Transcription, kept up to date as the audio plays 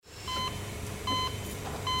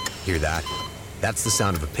Hear that? That's the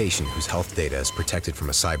sound of a patient whose health data is protected from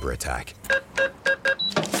a cyber attack.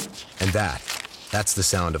 And that's the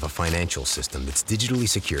sound of a financial system that's digitally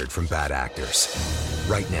secured from bad actors.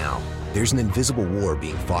 Right now, there's an invisible war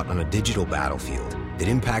being fought on a digital battlefield that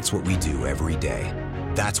impacts what we do every day.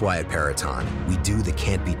 That's why at Peraton, we do the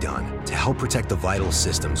can't be done to help protect the vital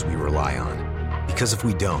systems we rely on. Because if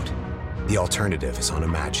we don't, the alternative is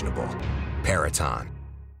unimaginable. Peraton.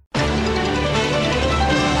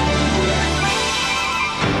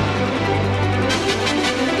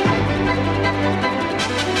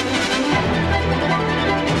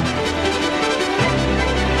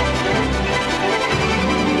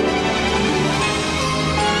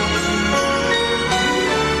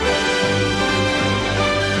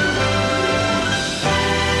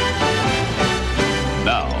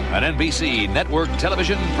 An NBC network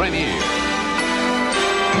television premiere.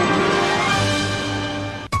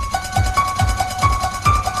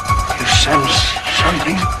 You sense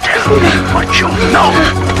something? Tell me what you know.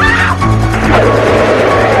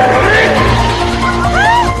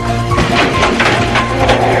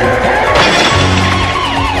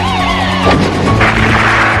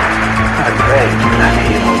 I prayed that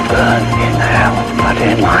he will burn in hell, but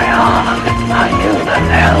in my heart, I knew that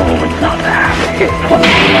hell would not have it.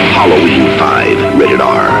 Halloween 5, rated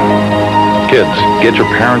R. Kids, get your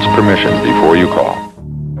parents' permission before you call.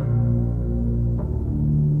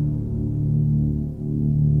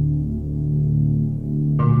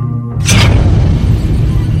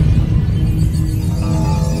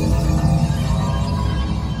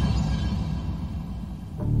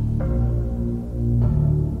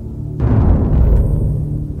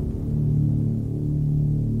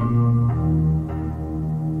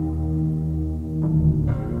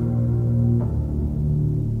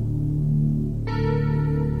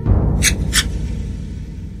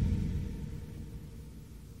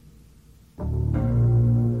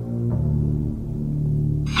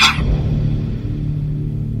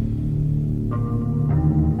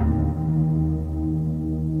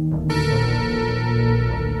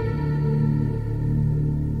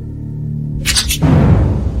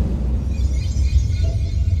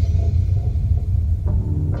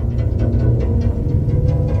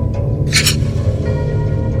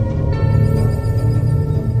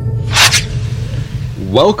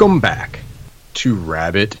 Welcome back to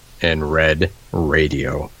Rabbit and Red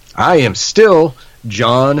Radio. I am still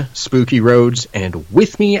John Spooky Rhodes, and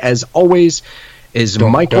with me, as always, is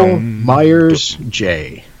Michael Myers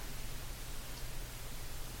J.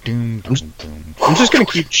 I'm just going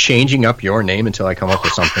to keep changing up your name until I come up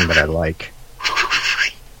with something that I like.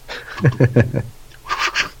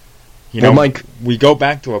 You know, Mike, we go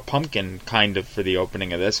back to a pumpkin, kind of, for the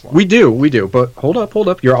opening of this one. We do, but hold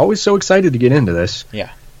up. You're always so excited to get into this.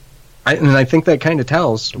 Yeah. And I think that kind of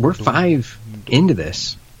tells we're 5 into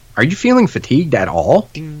this. Are you feeling fatigued at all?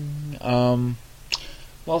 Ding.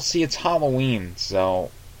 Well, see, it's Halloween,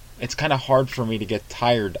 so it's kind of hard for me to get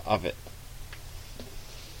tired of it.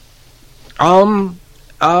 I'm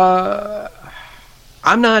not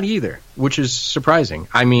either, which is surprising.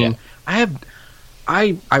 I mean, yeah.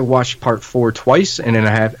 I watched part 4 twice, and then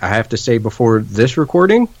I have to say before this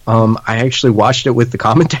recording, I actually watched it with the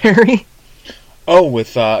commentary. Oh,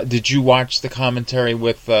 did you watch the commentary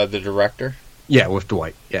with the director? Yeah, with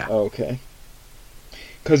Dwight. Yeah. Oh, okay.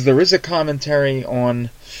 Because there is a commentary on,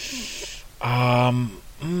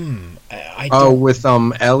 with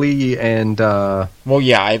Ellie and. Well,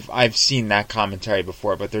 yeah, I've seen that commentary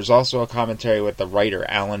before, but there's also a commentary with the writer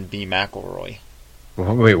Alan B. McElroy.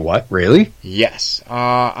 Wait, what? Really? Yes.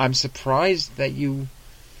 I'm surprised that you...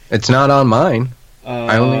 It's not on mine.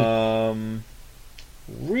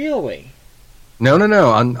 Really? No.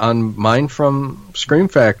 On mine from Scream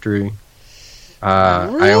Factory. Really?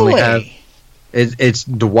 I only have... It's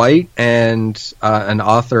Dwight and an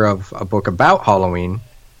author of a book about Halloween.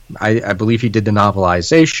 I believe he did the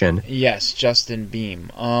novelization. Yes, Justin Beam.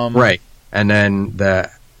 Right. And then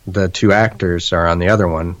the 2 actors are on the other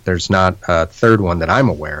one. There's not a third one that I'm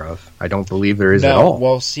aware of. I don't believe there is at all.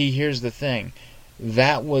 Well, see, here's the thing.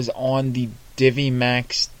 That was on the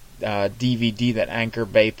DiviMax DVD that Anchor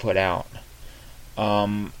Bay put out.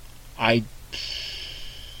 I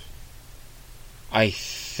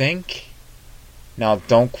think... Now,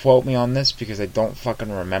 don't quote me on this because I don't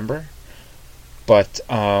fucking remember. But,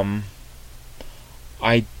 I'm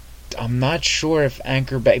not sure if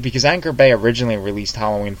Anchor Bay... Because Anchor Bay originally released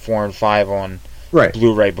Halloween 4 and 5 on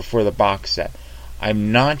Blu-ray before the box set.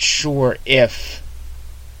 I'm not sure if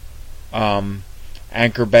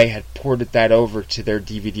Anchor Bay had ported that over to their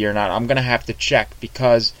DVD or not. I'm going to have to check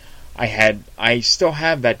because I still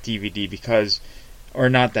have that DVD because or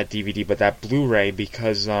not that DVD, but that Blu-ray,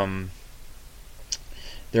 because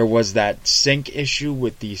there was that sync issue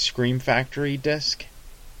with the Scream Factory disc.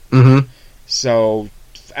 Mm-hmm. So,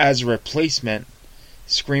 as a replacement,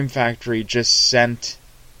 Scream Factory just sent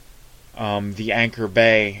the Anchor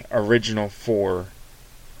Bay original for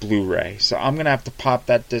Blu-ray. So I'm going to have to pop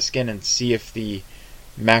that disc in and see if the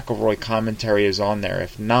McElroy commentary is on there.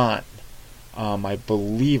 If not, I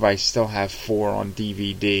believe I still have 4 on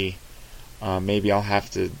DVD. Maybe I'll have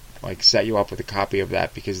to set you up with a copy of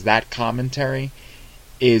that, because that commentary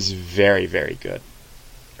is very, very good.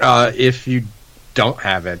 If you don't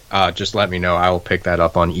have it, just let me know. I will pick that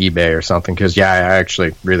up on eBay or something, because I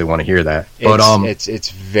actually really want to hear that. Holy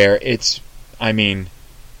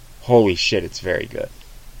shit, it's very good.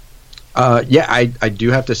 I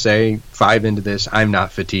do have to say, 5 into this, I'm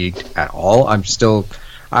not fatigued at all. I'm still,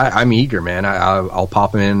 I'm eager, man. I'll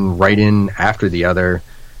pop in right in after the other,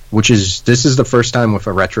 this is the first time with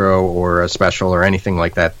a retro or a special or anything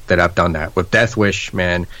like that I've done that. With Death Wish,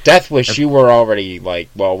 man. Death Wish, you were already we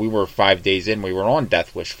were 5 days in. We were on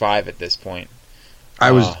Death Wish 5 at this point.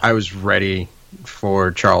 I was ready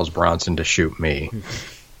for Charles Bronson to shoot me.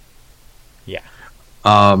 Yeah.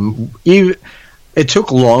 It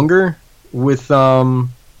took longer with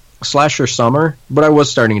Slasher Summer, but I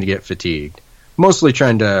was starting to get fatigued. Mostly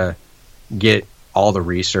trying to get all the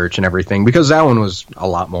research and everything, because that one was a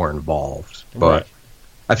lot more involved. But right.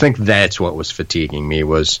 I think that's what was fatiguing me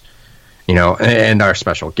was, and our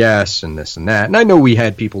special guests and this and that. And I know we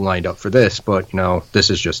had people lined up for this, but, this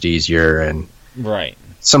is just easier. And right.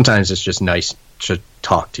 Sometimes it's just nice to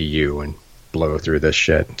talk to you and blow through this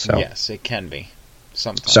shit. So yes, it can be.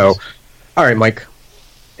 Sometimes. So, all right, Mike,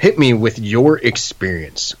 hit me with your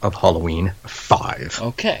experience of Halloween 5.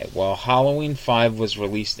 Okay, well, Halloween 5 was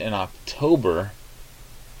released in October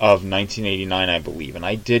of 1989, I believe, and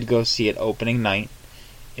I did go see it opening night.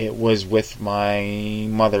 It was with my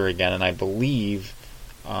mother again, and I believe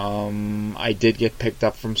I did get picked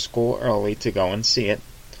up from school early to go and see it.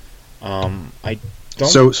 I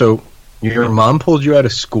don't. So your mom pulled you out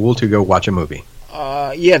of school to go watch a movie?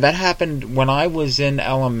 Yeah, that happened when I was in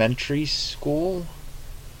elementary school.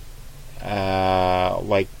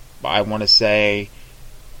 I want to say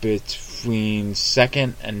between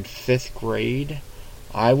 2nd and 5th grade.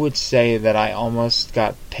 I would say that I almost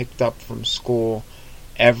got picked up from school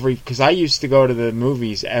because I used to go to the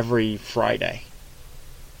movies every Friday.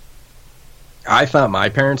 I thought my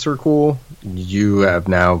parents were cool. You have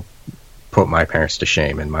now put my parents to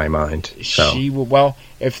shame in my mind. So.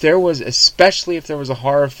 Especially if there was a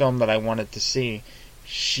horror film that I wanted to see,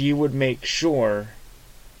 she would make sure,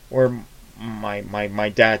 or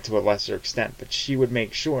my dad to a lesser extent, but she would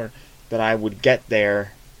make sure that I would get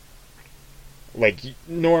there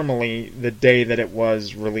normally the day that it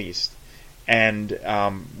was released, and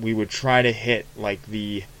we would try to hit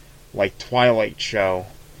the Twilight show,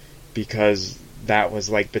 because that was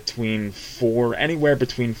anywhere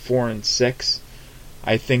between 4 and 6.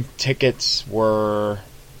 I think tickets were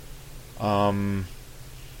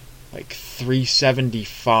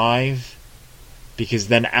 $375, because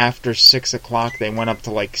then after 6 o'clock they went up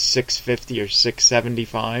to $650 or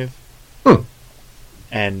 $675.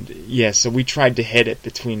 And yeah, so we tried to hit it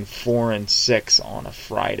between 4 and 6 on a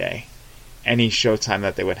Friday. Any showtime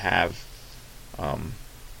that they would have,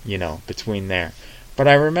 between there. But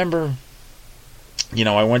I remember,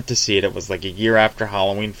 I went to see it. It was a year after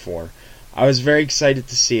Halloween 4. I was very excited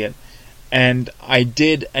to see it. And I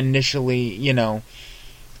did initially,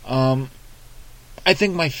 I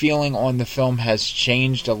think my feeling on the film has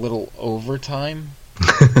changed a little over time.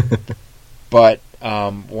 But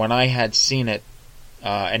when I had seen it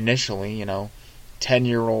initially,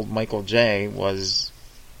 10-year-old Michael J. was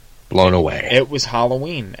blown away. It was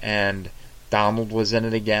Halloween, and Donald was in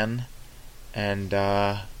it again. And,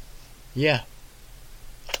 yeah.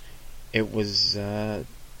 It was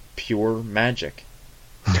pure magic.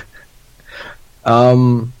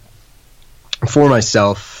 For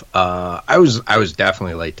myself, I was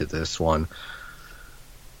definitely late to this one.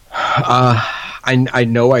 I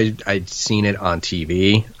know I'd seen it on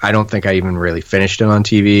TV. I don't think I even really finished it on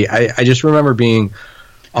TV. I just remember being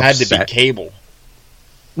upset. Had to be cable.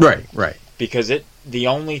 Right. Because just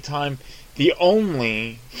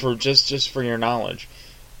for your knowledge,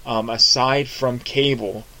 aside from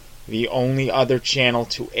cable, the only other channel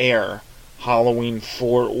to air Halloween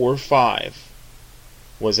 4 or 5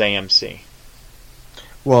 was AMC.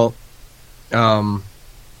 Well, I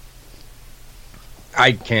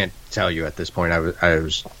can't tell you at this point. I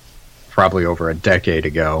was probably over a decade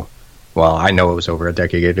ago. Well, I know it was over a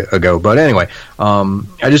decade ago, but anyway,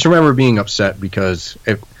 I just remember being upset because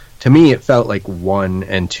to me, it felt like 1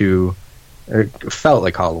 and 2 felt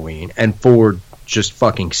like Halloween, and 4 just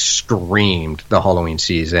fucking screamed the Halloween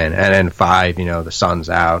season, and then 5, the sun's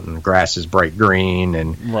out and the grass is bright green,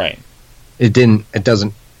 and Right. it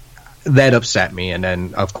doesn't, that upset me, and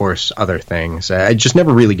then, of course, other things. I just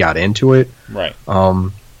never really got into it. Right.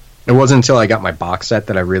 It wasn't until I got my box set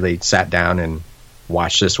that I really sat down and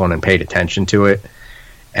watched this one and paid attention to it.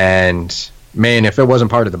 And, man, if it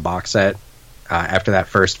wasn't part of the box set, after that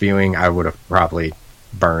first viewing, I would have probably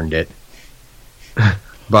burned it.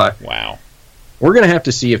 But wow, we're going to have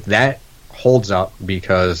to see if that holds up,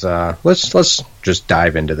 because let's just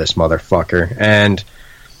dive into this motherfucker. And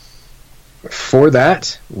for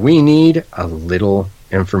that, we need a little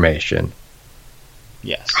information.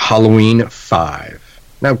 yes. Halloween 5.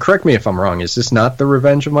 Now, correct me if I'm wrong. Is this not The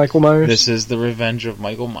Revenge of Michael Myers? This is The Revenge of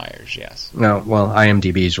Michael Myers, yes. No, well,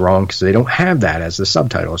 IMDb's wrong because they don't have that as the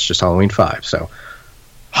subtitle. It's just Halloween 5. So,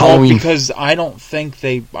 Halloween. Well, because I don't think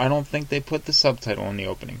they put the subtitle in the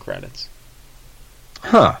opening credits.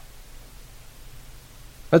 Huh.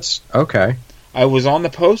 That's okay. I was on the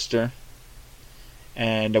poster,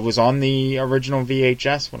 and it was on the original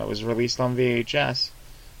VHS when it was released on VHS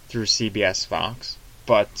through CBS Fox,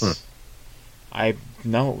 but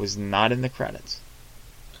no, it was not in the credits.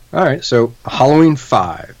 All right, so Halloween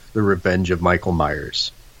 5, The Revenge of Michael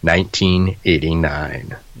Myers,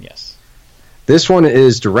 1989. Yes. This one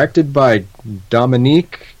is directed by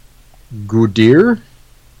Dominique Goudier.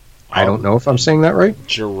 I don't know if I'm saying that right.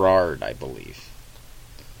 Gerard, I believe.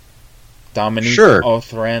 Dominique Sure.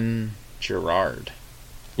 Authren Gerard.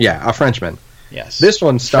 Yeah, a Frenchman. Yes. This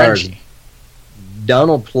one stars Frenchie.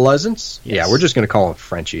 Donald Pleasance. Yes. Yeah, we're just going to call him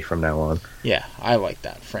Frenchie from now on. Yeah, I like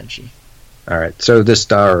that, Frenchie. All right, so this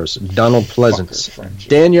stars Donald Pleasance, Frenchie.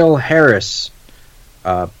 Daniel Harris,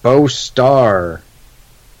 Beau Starr,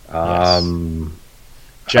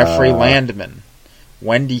 Jeffrey Landman,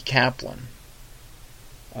 Wendy Kaplan.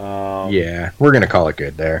 yeah, we're going to call it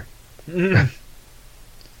good there.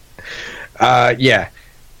 Yeah.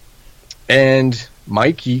 And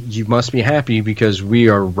Mike, you must be happy because we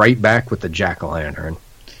are right back with the jack-o'-lantern.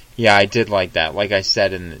 Yeah, I did like that. Like I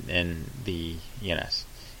said in the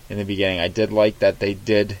beginning, I did like that they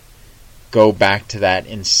did go back to that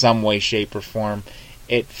in some way, shape, or form.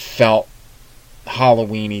 It felt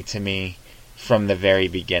Halloween-y to me from the very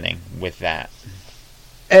beginning with that.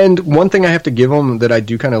 And one thing I have to give them that I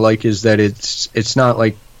do kind of like is that it's not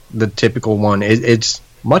like the typical one. It's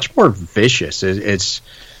much more vicious. It's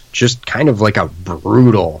just kind of like a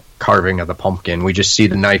brutal carving of the pumpkin. We just see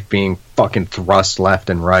the knife being fucking thrust left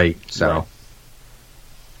and right. So, Right.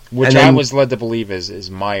 Which And then- I was led to believe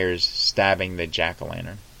is Myers stabbing the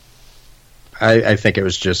jack-o'-lantern. I think it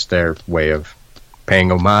was just their way of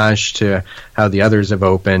paying homage to how the others have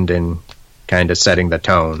opened and kind of setting the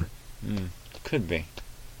tone. Could be.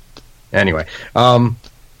 Anyway,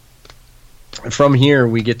 from here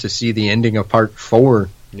we get to see the ending of part 4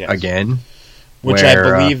 Yes. again. Which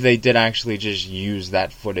where, I believe they did actually just use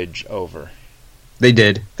that footage over. They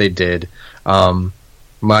did.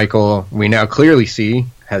 Michael, we now clearly see,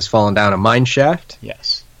 has fallen down a mine shaft.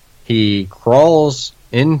 Yes. He crawls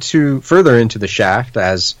further into the shaft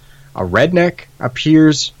as a redneck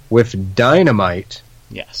appears with dynamite.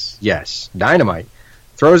 Yes. Yes, dynamite.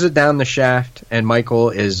 Throws it down the shaft, and Michael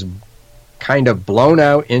is kind of blown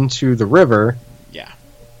out into the river. Yeah.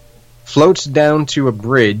 Floats down to a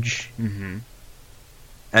bridge, Mm-hmm.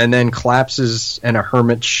 and then collapses in a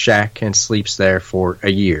hermit's shack and sleeps there for a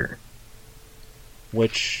year.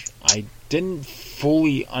 Which I didn't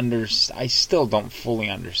fully understand. I still don't fully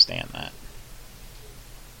understand that.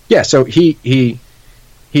 Yeah, so he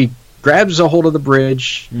grabs a hold of the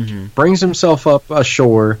bridge, brings himself up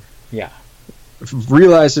ashore, Yeah.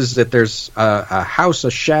 realizes that there's a house,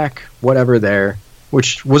 a shack, whatever there.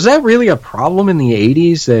 Which, was that really a problem in the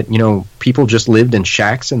 80s that, people just lived in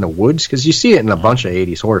shacks in the woods? Because you see it in a bunch of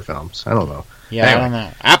 80s horror films. I don't know. Yeah, Anyway. I don't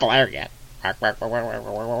know. Apple area.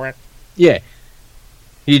 Yeah.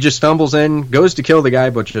 He just stumbles in, goes to kill the guy,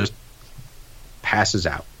 but just passes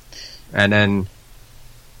out. And then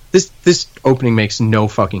this opening makes no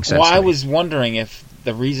fucking sense. Well, to I me. was wondering if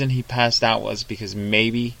the reason he passed out was because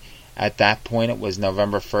maybe at that point it was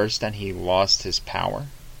November 1st and he lost his power.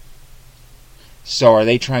 So are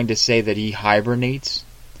they trying to say that he hibernates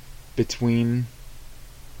between,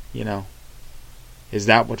 is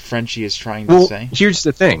that what Frenchie is trying to Well, say? here's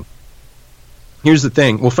the thing.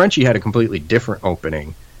 Well, Frenchie had a completely different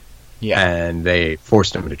opening, Yeah. and they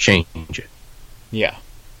forced him to change it. Yeah.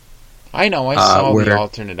 I know, I saw the where-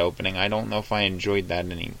 alternate opening. I don't know if I enjoyed that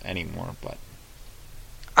anymore, but...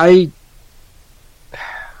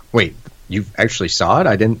 Wait, you actually saw it?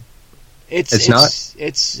 I didn't It's not?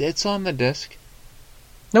 It's on the disc.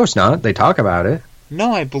 No, it's not. They talk about it.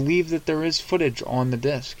 No, I believe that there is footage on the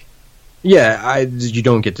disc. Yeah, you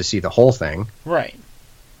don't get to see the whole thing. Right.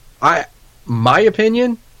 My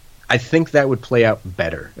opinion, I think that would play out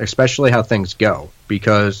better, especially how things go,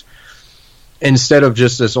 because instead of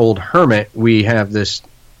just this old hermit, we have this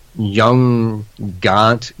young,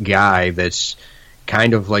 gaunt guy that's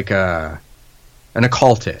kind of like an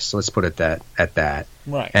occultist. Let's put it at that.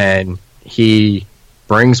 Right. And he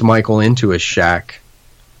brings Michael into his shack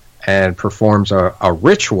and performs a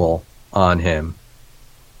ritual on him.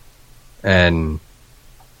 And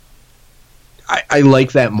I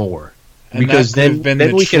like that more. And because that could have been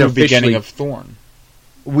then the we can true beginning officially of Thorn.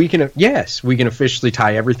 we can officially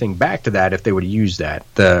tie everything back to that if they would use that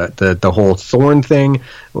the whole Thorn thing,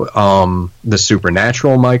 the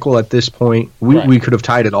supernatural Michael at this point. We could have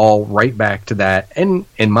tied it all right back to that, and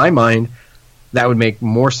in my mind, that would make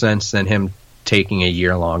more sense than him taking a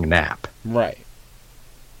year-long nap. Right.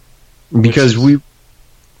 Because we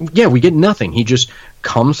get nothing. He just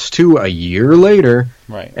comes to a year later,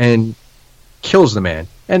 right, and kills the man.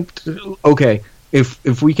 And okay,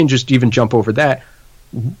 if we can just even jump over that.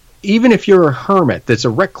 Even if you're a hermit that's a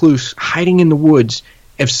recluse hiding in the woods,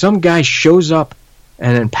 if some guy shows up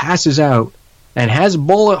and then passes out and has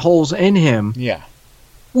bullet holes in him,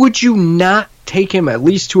 would you not take him at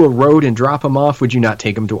least to a road and drop him off? Would you not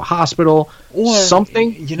take him to a hospital or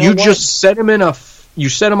something? You just set him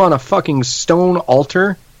on a fucking stone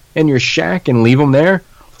altar in your shack and leave him there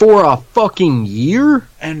for a fucking year?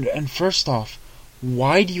 And first off,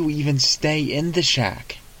 why do you even stay in the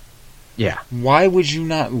shack? Yeah. Why would you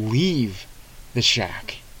not leave the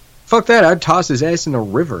shack? Fuck that. I'd toss his ass in the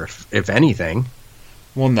river, if anything.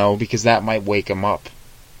 Well, no, because that might wake him up.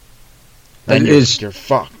 Then you're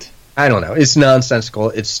fucked. I don't know. It's nonsensical.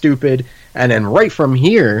 It's stupid. And then right from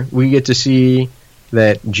here, we get to see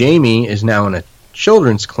that Jamie is now in a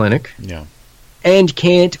children's clinic. Yeah. And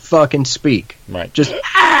can't fucking speak. Right. Just...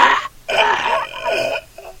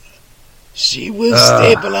 She will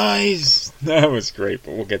stabilize. That was great,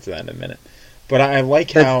 but we'll get to that in a minute. But I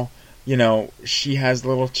like how, she has a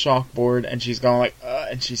little chalkboard and she's going like,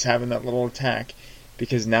 and she's having that little attack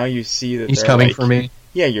because now you see that he's coming for me.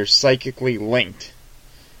 Yeah, you're psychically linked.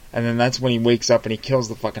 And then that's when he wakes up and he kills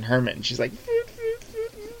the fucking hermit and she's like...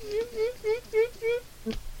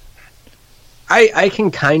 I can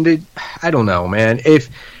kind of... I don't know, man. If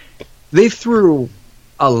they threw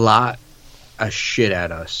a lot of shit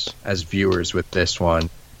at us as viewers with this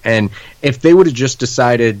one, and if they would have just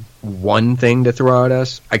decided one thing to throw at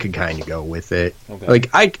us, I could kind of go with it.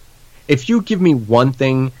 Okay. If you give me one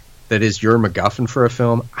thing that is your MacGuffin for a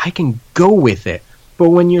film, I can go with it.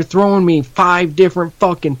 But when you're throwing me 5 different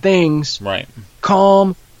fucking things, right?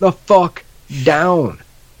 Calm the fuck down.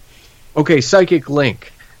 Okay, psychic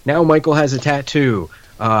link. Now Michael has a tattoo.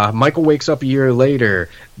 Michael wakes up a year later,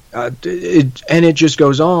 and it just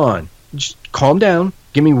goes on. Just calm down.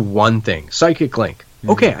 Give me one thing. Psychic link.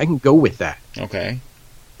 Okay, I can go with that. Okay.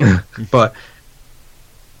 But,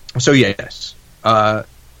 so yes.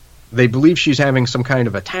 They believe she's having some kind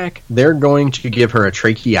of attack. They're going to give her a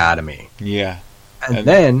tracheotomy. Yeah. And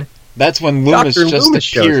then... That's when Loomis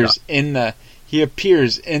appears in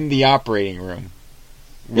the operating room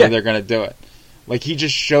where they're going to do it. Like, he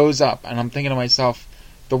just shows up, and I'm thinking to myself,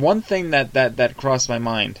 the one thing that crossed my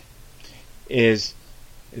mind is...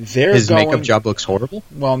 His makeup job looks horrible?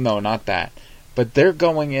 Well, no, not that. But they're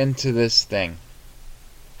going into this thing.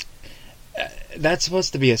 That's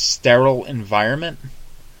supposed to be a sterile environment.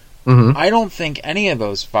 Mm-hmm. I don't think any of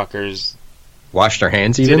those fuckers... washed their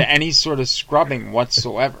hands even? Did any sort of scrubbing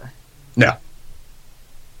whatsoever. No.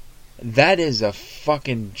 That is a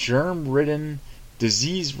fucking germ-ridden,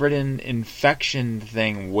 disease-ridden infection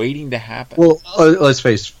thing waiting to happen. Well, let's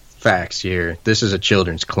face facts here. This is a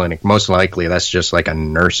children's clinic. Most likely that's just like a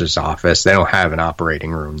nurse's office. They don't have an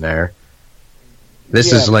operating room there.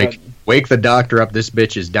 This is like, wake the doctor up, this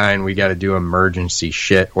bitch is dying, we gotta do emergency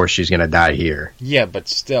shit or she's gonna die here. Yeah, but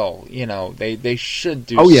still, they should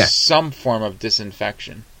do some form of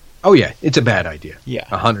disinfection. Oh yeah, it's a bad idea. Yeah.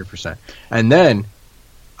 100%. And then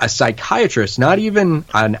a psychiatrist, not even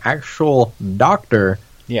an actual doctor,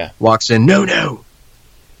 walks in, no,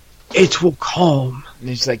 it will calm. And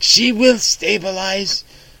he's like, she will stabilize.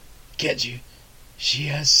 Get you. She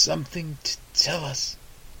has something to tell us.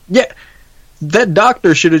 Yeah. That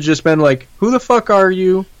doctor should have just been like, who the fuck are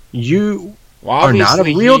you? You are not a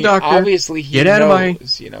real doctor. Obviously he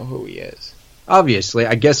knows, who he is. Obviously.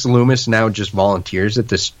 I guess Loomis now just volunteers at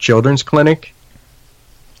this children's clinic.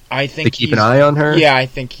 I think to keep an eye on her? Yeah, I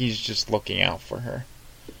think he's just looking out for her.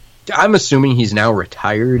 I'm assuming he's now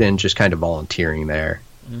retired and just kind of volunteering there.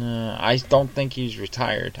 I don't think he's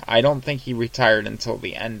retired. I don't think he retired until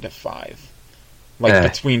the end of 5.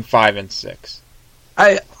 Between 5 and 6.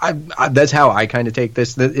 I that's how I kind of take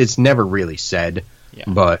this. It's never really said,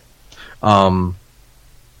 but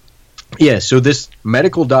yeah. So this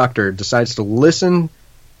medical doctor decides to listen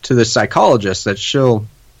to the psychologist that she'll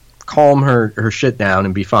calm her shit down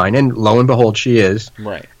and be fine, and lo and behold, she is.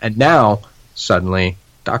 Right. And now suddenly,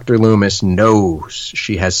 Dr. Loomis knows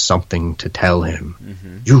she has something to tell him.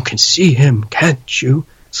 Mm-hmm. You can see him, can't you?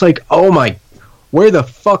 It's like, oh my, where the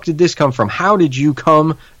fuck did this come from? How did you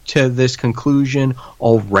come to this conclusion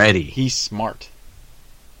already? He's smart.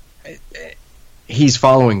 He's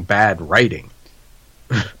following bad writing.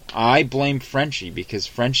 I blame Frenchie because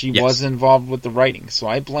Frenchie was involved with the writing, so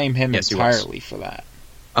I blame him entirely for that.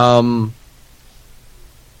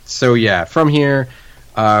 So yeah, from here,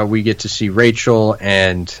 we get to see Rachel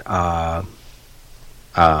and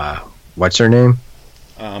what's her name?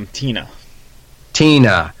 Tina.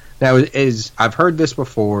 Tina. Now, I've heard this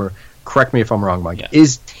before. Correct me if I'm wrong, Mike. Yeah.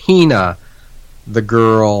 Is Tina the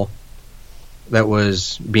girl that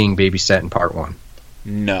was being babysat in part 1?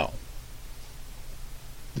 No.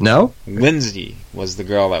 No? Lindsay was the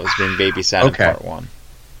girl that was being babysat in part 1.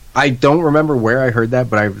 I don't remember where I heard that,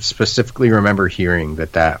 but I specifically remember hearing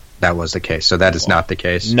that was the case. So that is not the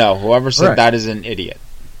case. No, whoever said that is an idiot.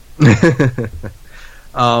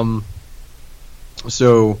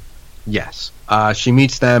 So, yes. She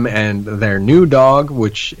meets them and their new dog,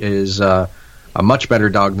 which is a much better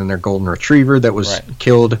dog than their golden retriever that was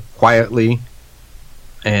killed quietly.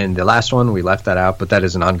 And the last one, we left that out, but that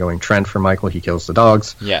is an ongoing trend for Michael. He kills the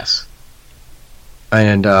dogs. Yes.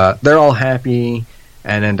 And they're all happy,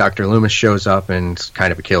 and then Dr. Loomis shows up and it's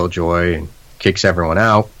kind of a killjoy and kicks everyone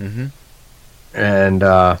out. Mm-hmm.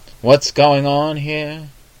 And what's going on here?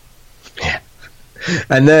 Yeah.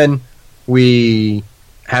 And then we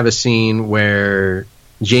have a scene where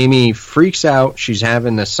Jamie freaks out. She's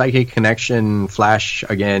having the psychic connection flash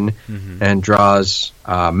again, and draws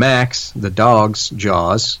Max, the dog's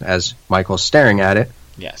jaws, as Michael's staring at it.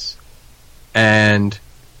 Yes. And,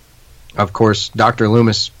 of course, Dr.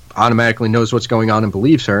 Loomis automatically knows what's going on and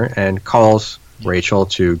believes her, and calls Rachel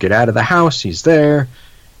to get out of the house. He's there,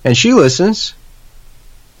 and she listens.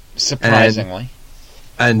 Surprisingly.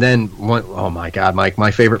 And then, oh my God, Mike,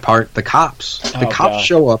 my favorite part, the cops. The cops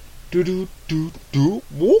show up.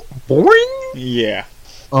 Boing! Yeah.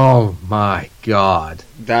 Oh my God.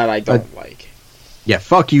 That I don't like. Yeah,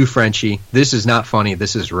 fuck you, Frenchie. This is not funny.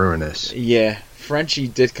 This is ruinous. Yeah, Frenchie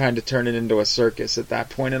did kind of turn it into a circus at that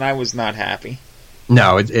point, and I was not happy.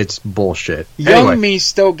 No, it's bullshit. Young me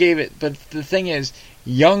still gave it, but the thing is,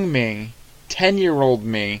 young me, 10-year-old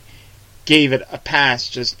me, gave it a pass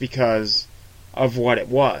just because of what it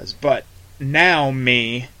was. But now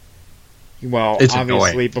me, well, it's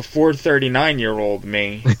obviously annoying. Before 39-year-old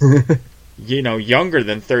me, younger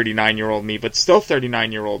than 39-year-old me, but still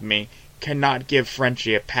 39-year-old me, cannot give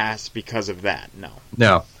Frenchie a pass because of that.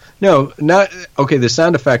 No, not okay. The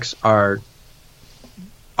sound effects are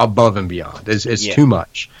above and beyond. It's too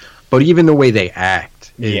much. But even the way they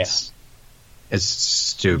act, it's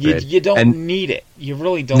stupid. You don't need it. You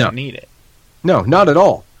really don't need it. No, not at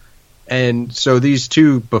all. And so these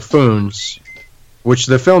two buffoons, which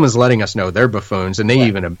the film is letting us know they're buffoons, and they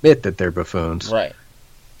even admit that they're buffoons. Right.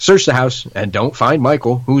 Search the house and don't find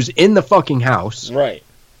Michael, who's in the fucking house. Right.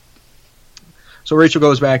 So Rachel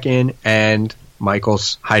goes back in, and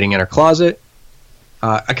Michael's hiding in her closet.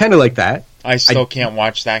 I kind of like that. I still can't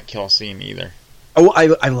watch that kill scene either. Oh,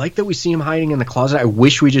 I like that we see him hiding in the closet. I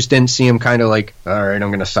wish we just didn't see him kind of like, all right, I'm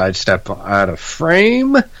going to sidestep out of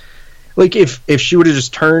frame. Like, if she would have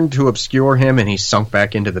just turned to obscure him and he sunk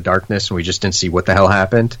back into the darkness and we just didn't see what the hell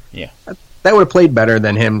happened. Yeah. That would have played better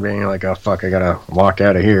than him being like, oh, fuck, I got to walk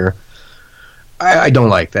out of here. I don't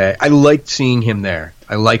like that. I liked seeing him there.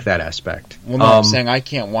 I like that aspect. Well, no, I'm saying I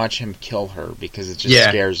can't watch him kill her because it just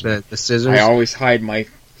scares me. The scissors. I always hide my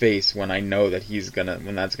face when I know that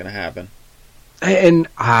when that's gonna happen. And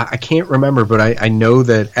I can't remember, but I know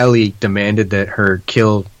that Ellie demanded that her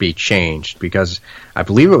kill be changed because I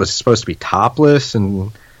believe it was supposed to be topless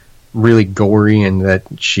and really gory, and that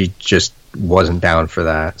she just wasn't down for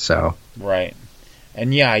that. So right,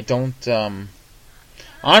 and yeah, I don't.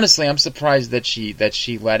 Honestly, I'm surprised that she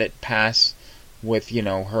let it pass with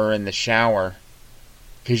her in the shower,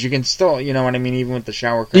 because you can still, what I mean, even with the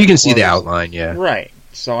shower curtain you can see the outline, yeah. Right.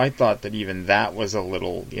 So I thought that even that was a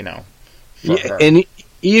little, for her. And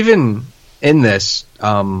even in this,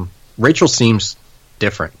 Rachel seems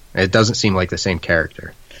different. It doesn't seem like the same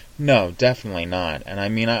character. No, definitely not. And I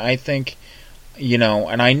mean, I think,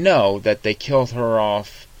 and I know that they killed her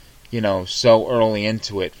off, so early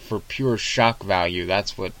into it for pure shock value.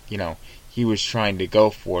 That's what, he was trying to go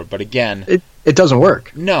for. But again, it doesn't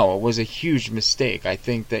work. No, it was a huge mistake. I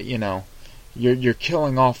think that, you're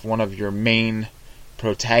killing off one of your main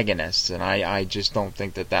protagonists, and I just don't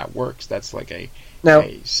think that works. That's like a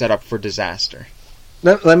setup for disaster.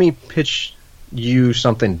 Let me pitch you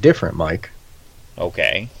something different, Mike.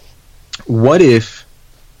 Okay. What if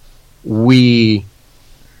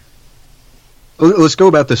let's go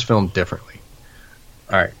about this film differently.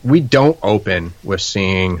 All right, we don't open with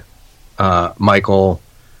seeing Michael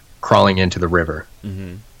crawling into the river.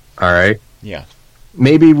 Mm-hmm. All right? Yeah.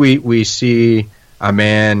 Maybe we see a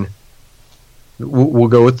man. We'll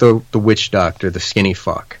go with the witch doctor, the skinny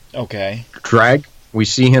fuck. Okay. We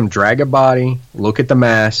see him drag a body, look at the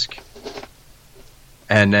mask,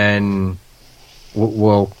 and then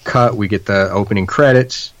we'll cut. We get the opening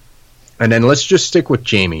credits, and then let's just stick with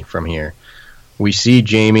Jamie from here. We see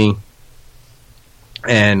Jamie,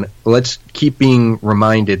 and let's keep being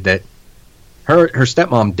reminded that her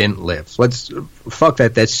stepmom didn't live. Fuck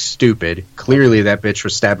that. That's stupid. Clearly, that bitch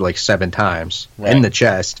was stabbed like 7 times in the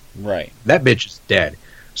chest. Right. That bitch is dead.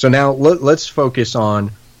 So now let's focus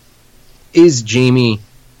on: is Jamie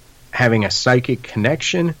having a psychic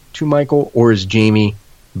connection to Michael, or is Jamie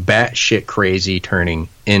batshit crazy turning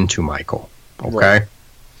into Michael? Okay. Right.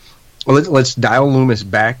 Well, let's dial Loomis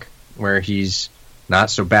back where he's not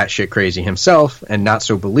so batshit crazy himself and not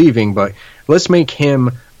so believing, but let's make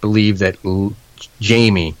him believe that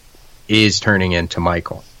Jamie is turning into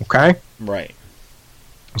Michael. Okay? Right.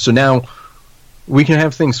 So now we can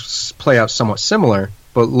have things play out somewhat similar,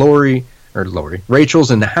 but Rachel's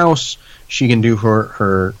in the house. She can do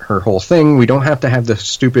her whole thing. We don't have to have the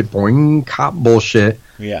stupid boring cop bullshit.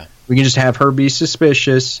 Yeah. We can just have her be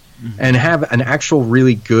suspicious and have an actual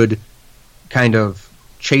really good kind of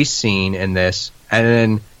chase scene in this. And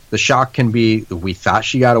then the shock can be we thought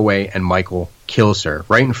she got away and Michael kills her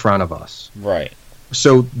right in front of us. Right.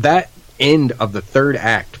 So that end of the third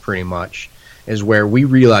act pretty much is where we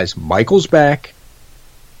realize Michael's back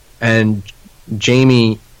and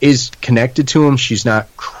Jamie is connected to him. She's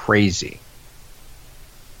not crazy.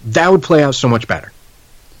 That would play out so much better.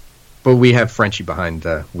 But we have Frenchie behind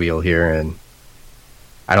the wheel here, and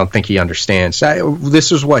I don't think he understands.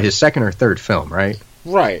 This is his second or third film, right?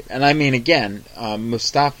 Right. And I mean, again,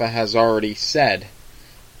 Mustafa has already said,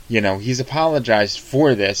 he's apologized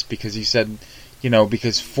for this because he said,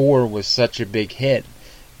 because 4 was such a big hit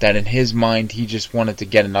that in his mind he just wanted to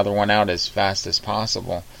get another one out as fast as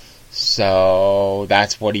possible. So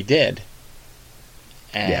that's what he did.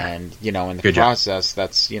 And, in the good process, job.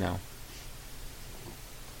 That's,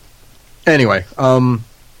 Anyway,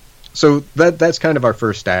 so that's kind of our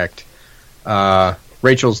first act.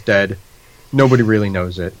 Rachel's dead. Nobody really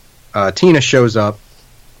knows it. Tina shows up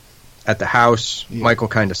at the house. Yeah. Michael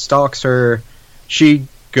kind of stalks her. She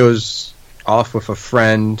goes off with a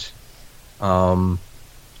friend. And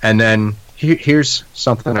then here's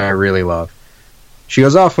something I really love. She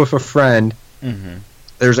goes off with a friend. Mm-hmm.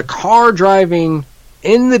 There's a car driving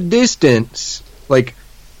in the distance, like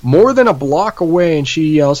more than a block away, and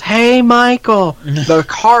she yells, "Hey, Michael!" The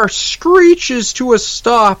car screeches to a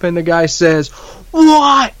stop, and the guy says,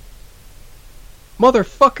 "What?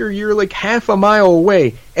 Motherfucker, you're like half a mile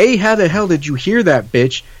away. A, how the hell did you hear that,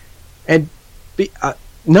 bitch? And B,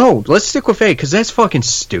 no, let's stick with A, because that's fucking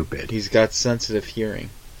stupid." He's got sensitive hearing.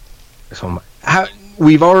 So,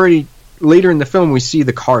 we've already... Later in the film, we see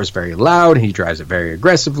the car is very loud. He drives it very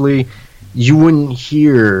aggressively. You wouldn't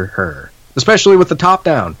hear her, especially with the top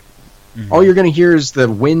down. Mm-hmm. All you're going to hear is the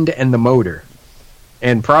wind and the motor.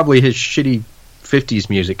 And probably his shitty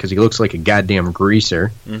 50s music, because he looks like a goddamn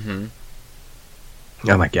greaser. Mm-hmm.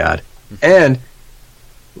 Oh, my God. And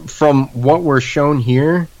from what we're shown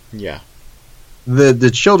here, yeah,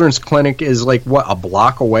 the children's clinic is like, a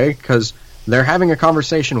block away? Because they're having a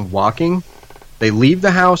conversation walking. They leave the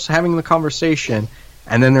house having the conversation,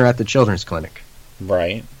 and then they're at the children's clinic.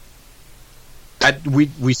 Right.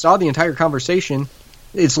 We saw the entire conversation.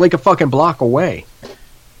 It's like a fucking block away.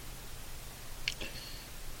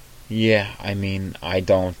 Yeah, I mean, I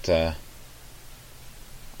don't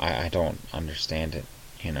understand it,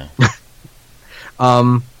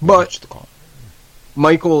 But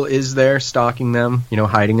Michael is there stalking them,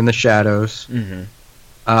 hiding in the shadows.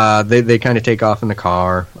 Mm-hmm. They kind of take off in the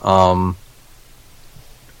car.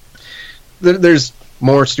 There's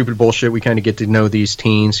more stupid bullshit. We kind of get to know these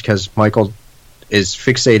teens because Michael is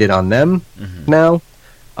fixated on them now.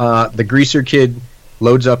 The greaser kid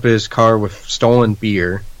loads up his car with stolen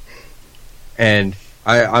beer, and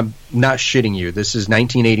I'm not shitting you. This is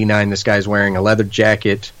 1989. This guy's wearing a leather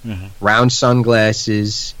jacket, round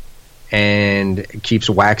sunglasses, and keeps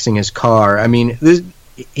waxing his car. I mean,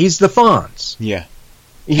 he's the Fonz. Yeah.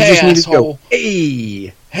 He Hey, just needed to asshole. go,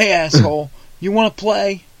 hey! Hey, asshole, you want to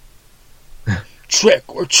play? Trick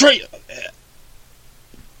or treat?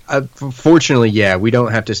 Fortunately, yeah, we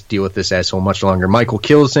don't have to deal with this asshole much longer. Michael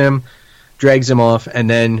kills him, drags him off, and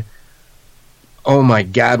then, oh my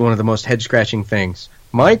god, one of the most head-scratching things.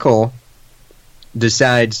 Michael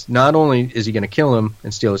decides not only is he going to kill him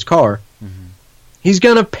and steal his car, he's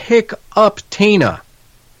going to pick up Tina.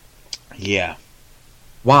 Yeah.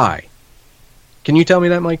 Why? Can you tell me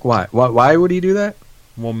that, Mike? Why? Why would he do that?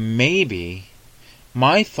 Well, maybe.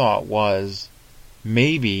 My thought was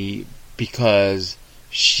maybe because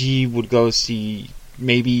she would go see.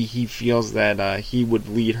 Maybe he feels that he would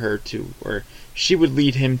lead her to, or she would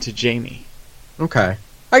lead him to Jamie. Okay.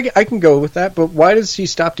 I can go with that, but why does he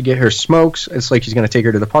stop to get her smokes? It's like he's going to take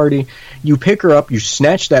her to the party. You pick her up, you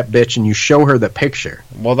snatch that bitch, and you show her the picture.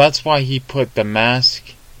 Well, that's why he put the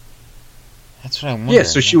mask. That's what I wonder. Yeah,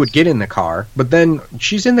 so she would get in the car, but then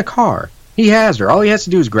she's in the car. He has her. All he has to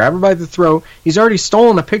do is grab her by the throat. He's already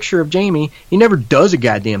stolen a picture of Jamie. He never does a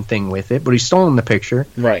goddamn thing with it, but he's stolen the picture.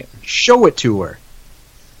 Right. Show it to her.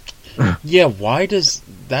 Yeah, why does...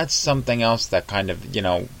 That's something else that kind of,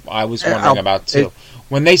 I was wondering about too.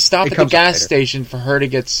 When they stop at the gas station for her to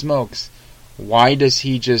get smokes, why does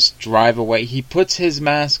he just drive away? He puts his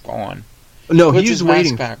mask on. No, he's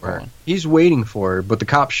waiting for her. He's waiting for her, but the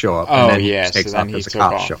cops show up. Oh, and then yeah, he so then he took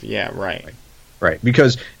off. Yeah, right. Right,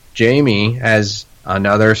 because Jamie has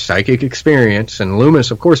another psychic experience, and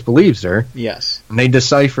Loomis, of course, believes her. Yes. And they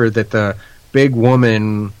decipher that the big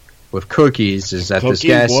woman with cookies is at this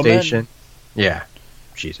gas station. Yeah.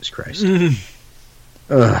 Jesus Christ.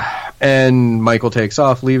 And Michael takes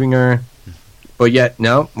off, leaving her. But yet,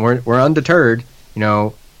 no, we're undeterred.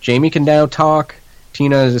 Jamie can now talk.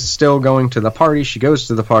 Tina is still going to the party. She goes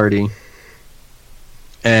to the party.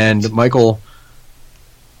 And Michael...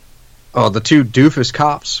 Oh, the two doofus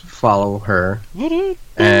cops follow her.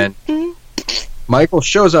 And Michael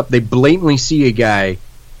shows up. They blatantly see a guy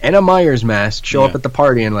in a Myers mask show up at the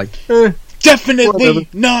party and definitely whatever.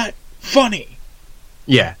 Not funny.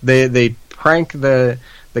 Yeah, they prank the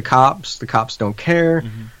cops. The cops don't care.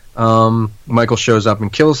 Michael shows up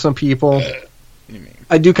and kills some people.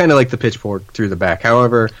 I do kind of like the pitchfork through the back.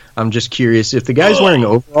 However, I'm just curious, if the guy's wearing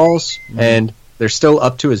overalls and they're still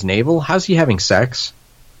up to his navel, how's he having sex?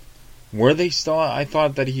 Were they still? I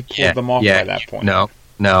thought that he pulled them off by that point. No,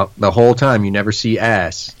 the whole time you never see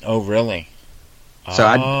ass. Oh, really? So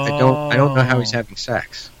I don't know how he's having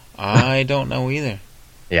sex. I don't know either.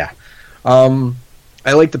 Yeah.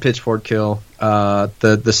 I like the pitchfork kill.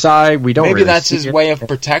 The side we don't. Maybe really that's see his it. way of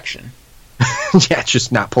protection. Yeah, it's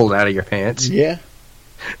just not pulled out of your pants. Yeah.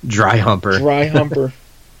 Dry humper. Dry humper.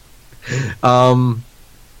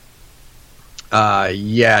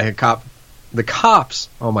 Yeah, the cops,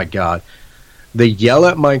 oh my god. They yell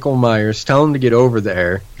at Michael Myers, tell him to get over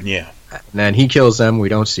there. Yeah. And then he kills them. We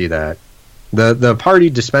don't see that. The party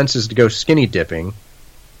dispenses to go skinny dipping.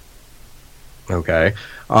 Okay.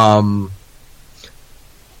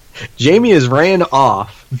 Jamie has ran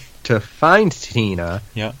off to find Tina.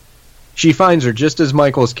 Yeah. She finds her just as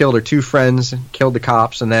Michael has killed her two friends, killed the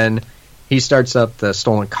cops, and then he starts up the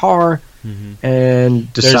stolen car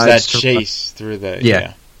and decides There's that to chase through the...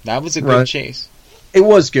 Yeah. That was a good chase. It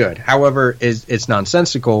was good. However, it's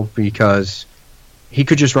nonsensical because he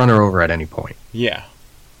could just run her over at any point. Yeah.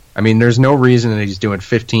 I mean, there's no reason that he's doing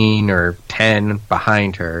 15 or 10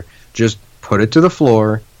 behind her. Just put it to the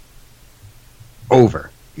floor.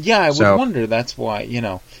 Over. Yeah, I would wonder that's why,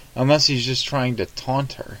 unless he's just trying to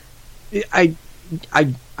taunt her. I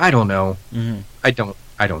don't know. I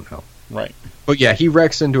don't know. Right. But yeah, he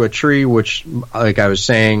wrecks into a tree, which, like I was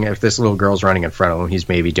saying, if this little girl's running in front of him, he's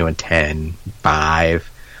maybe doing 10,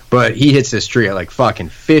 5. But he hits this tree at like fucking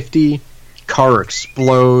 50. Car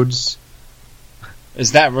explodes.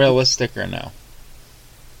 Is that realistic or no?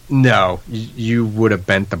 No. You would have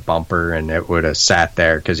bent the bumper and it would have sat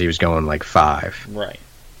there because he was going like 5. Right.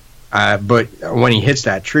 But when he hits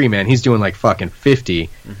that tree, man, he's doing like fucking 50.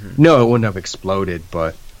 No, it wouldn't have exploded,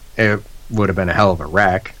 but it would have been a hell of a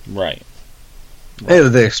wreck. Right.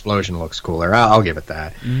 The explosion looks cooler. I'll give it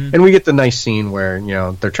that. And we get the nice scene where,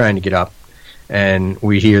 they're trying to get up and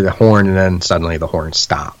we hear the horn and then suddenly the horn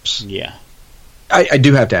stops. Yeah. I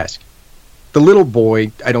do have to ask. The little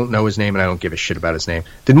boy, I don't know his name and I don't give a shit about his name.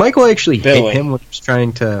 Did Michael actually hit him when he was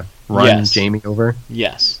trying to run Jamie over?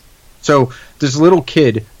 Yes. So this little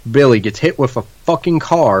kid, Billy, gets hit with a fucking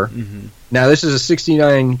car. Now this is a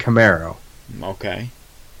 69 Camaro. Okay.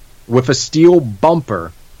 with a steel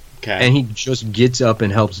bumper, Okay. and he just gets up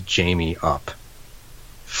and helps Jamie up.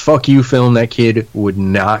 Fuck you, film. That kid would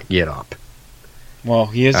not get up. Well,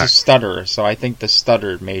 he is a stutterer, so I think the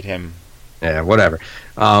stutter made him... Yeah, whatever.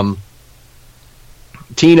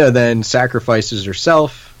 Tina then sacrifices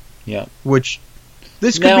herself. Yeah. Which,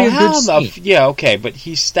 this could be a good scene. Yeah, okay, but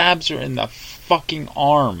he stabs her in the fucking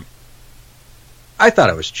arm. I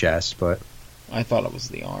thought it was chest, but... I thought it was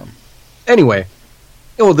the arm. Anyway,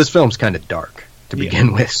 well, this film's kind of dark to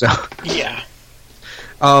begin with, so... Yeah.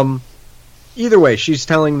 Either way, she's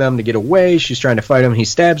telling them to get away. She's trying to fight him. He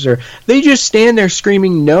stabs her. They just stand there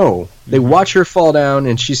screaming no. They watch her fall down,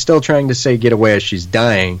 and she's still trying to say get away as she's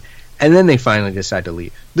dying. And then they finally decide to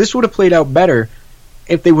leave. This would have played out better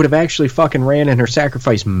if they would have actually fucking ran and her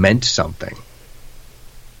sacrifice meant something.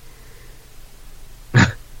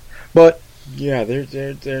 But... Yeah,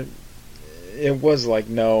 it was like,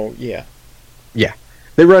 no, yeah. Yeah.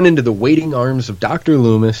 They run into the waiting arms of Dr.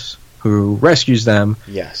 Loomis, who rescues them.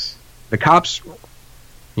 Yes. The cops,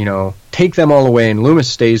 take them all away, and Loomis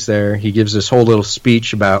stays there. He gives this whole little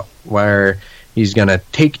speech about where he's going to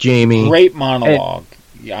take Jamie. Great monologue.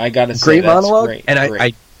 Yeah, I got to say great that's monologue. Great. And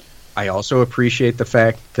great. I also appreciate the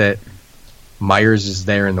fact that Myers is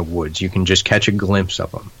there in the woods. You can just catch a glimpse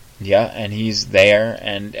of him. Yeah, and he's there,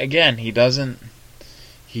 and again, he doesn't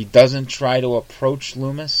try to approach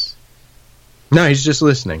Loomis. No, he's just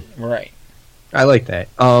listening. Right. I like that.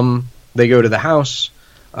 They go to the house.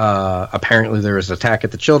 Apparently there was an attack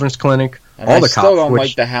at the children's clinic. And all I the still cops, don't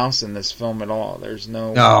like the house in this film at all. There's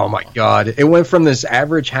no... Oh my god. It went from this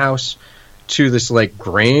average house to this like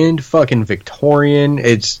grand fucking Victorian.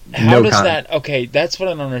 It's How does that... Okay, that's what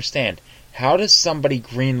I don't understand. How does somebody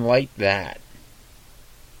green light that?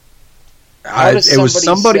 It was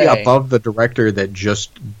somebody say, above the director that just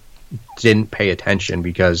didn't pay attention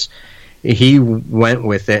because he went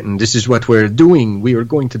with it, and this is what we're doing. We are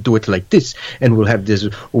going to do it like this, and we'll have this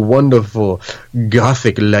wonderful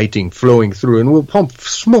gothic lighting flowing through, and we'll pump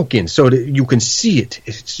smoke in so that you can see it.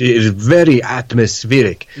 It's very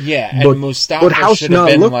atmospheric. Yeah, and Mustafa would house should have not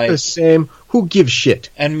been look like the same? Who gives shit?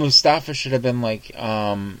 And Mustafa should have been like,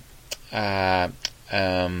 no.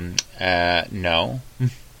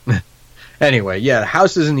 Anyway, yeah, the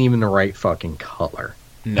house isn't even the right fucking color.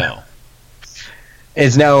 No.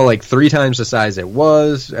 It's now like 3 times the size it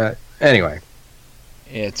was. Anyway.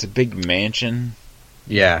 It's a big mansion.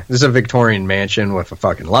 Yeah, this is a Victorian mansion with a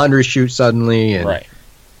fucking laundry chute suddenly. And right.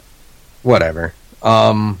 Whatever.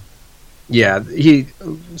 Yeah,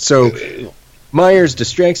 so Myers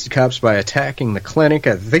distracts the cops by attacking the clinic.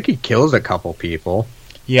 I think he kills a couple people.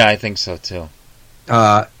 Yeah, I think so too.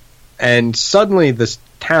 And suddenly this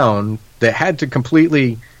town that had to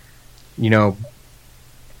completely,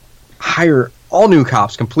 hire all new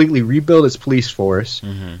cops, completely rebuild its police force.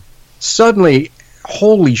 Mm-hmm. Suddenly,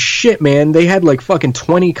 holy shit, man, they had like fucking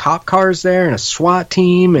 20 cop cars there and a SWAT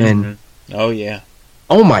team and... Mm-hmm. Oh, yeah.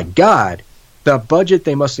 Oh, my God. The budget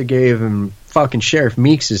they must have gave him fucking Sheriff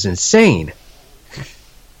Meeks is insane.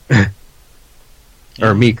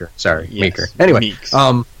 Or Meeker, sorry. Yes, Meeker. Anyway, Meeks.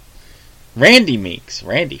 Randy Meeks.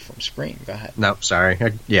 Randy from Scream. Go ahead. No, sorry.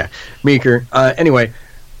 Yeah, Meeker. Anyway,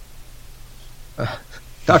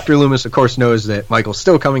 Dr. Loomis, of course, knows that Michael's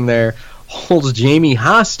still coming there, holds Jamie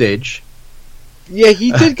hostage. Yeah,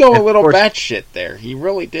 he did go a little batshit there. He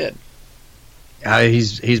really did.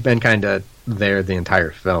 He's been kind of there the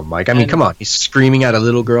entire film. Like, I mean, come on. He's screaming at a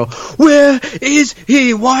little girl, "Where is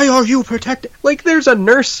he? Why are you protected?" Like, there's a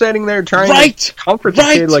nurse sitting there trying to comfort the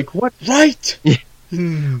kid. Like, what? Right.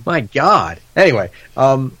 My God. Anyway,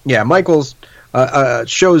 yeah, Michaels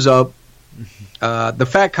shows up. The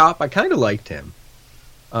fat cop, I kind of liked him.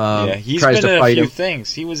 Yeah, he's been in a few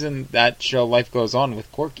things. He was in that show Life Goes On with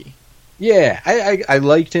Corky. Yeah, I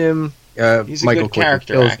liked him. He's a Michael good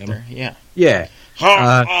character actor. Yeah. Yeah.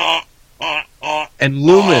 And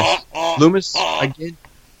Loomis again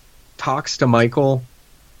talks to Michael,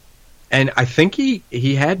 and I think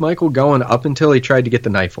he had Michael going up until he tried to get the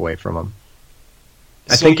knife away from him.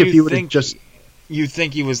 I think if you would have just... You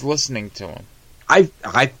think he was listening to him? I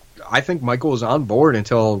think Michael was on board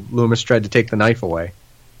until Loomis tried to take the knife away.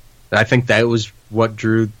 And I think that was what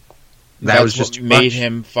drew... That was just what made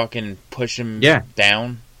him fucking push him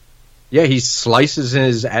down? Yeah, he slices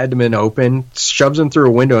his abdomen open, shoves him through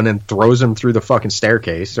a window, and then throws him through the fucking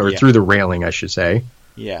staircase. Or through the railing, I should say.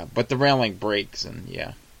 Yeah, but the railing breaks, and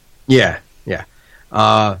Yeah.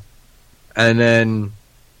 And then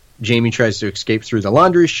Jamie tries to escape through the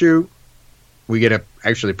laundry chute. We get a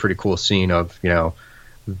actually pretty cool scene of,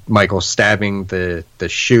 Michael stabbing the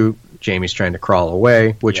chute. Jamie's trying to crawl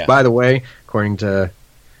away, which, by the way, according to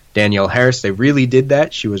Danielle Harris. They really did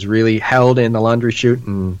that. She was really held in the laundry chute,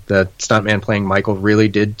 and the stuntman playing Michael really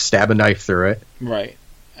did stab a knife through it. Right.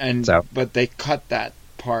 But they cut that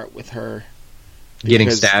part with her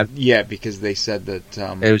getting stabbed. Yeah, because they said that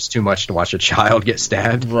it was too much to watch a child get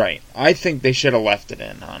stabbed. Right. I think they should have left it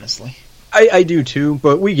in, honestly. I do too,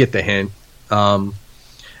 but we get the hint. And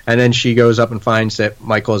then she goes up and finds that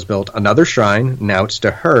Michael has built another shrine. Now it's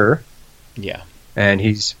to her. Yeah. And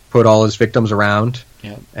he's put all his victims around.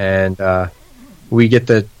 Yeah. And we get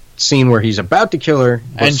the scene where he's about to kill her.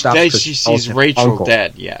 And then she sees Rachel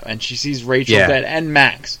dead. Yeah. And she sees Rachel dead. And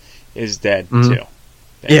Max is dead, too.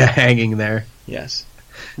 Yeah, hanging there. Yes.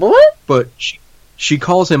 But she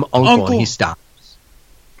calls him Uncle, and he stops.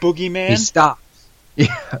 Boogeyman? He stops.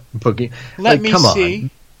 Yeah, Boogie. Let me see.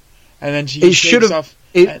 On. And then she takes off...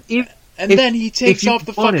 then he takes off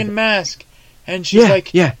the fucking mask. And she's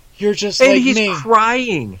like... Yeah. You're just like me. And he's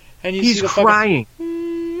crying. And he's crying.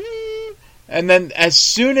 And then as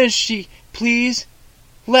soon as she, please,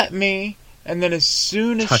 let me. And then as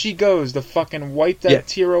soon as she goes to fucking wipe that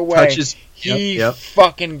tear away, he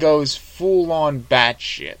fucking goes full on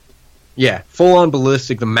batshit. Yeah, full on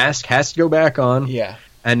ballistic. The mask has to go back on. Yeah.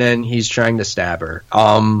 And then he's trying to stab her.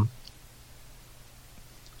 I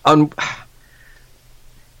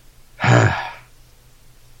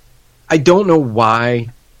don't know why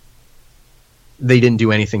they didn't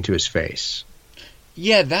do anything to his face.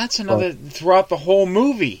 Yeah, that's another... throughout the whole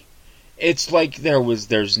movie, it's like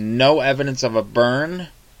there's no evidence of a burn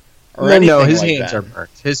or anything like that. No, his hands are burnt.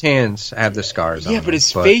 His hands have the scars on them. Yeah, but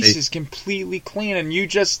his face is completely clean, and you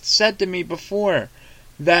just said to me before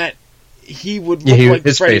that he would look like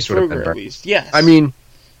his Freddy face would have been Krueger, burnt. at least. Yes. I mean,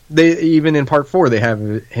 even in Part 4, they have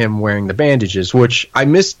him wearing the bandages, which I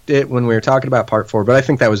missed it when we were talking about Part 4, but I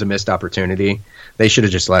think that was a missed opportunity. They should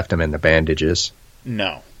have just left him in the bandages.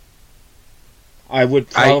 No. I would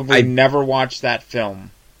probably never watch that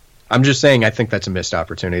film. I'm just saying I think that's a missed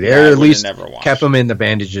opportunity. Yeah, or at least kept him in the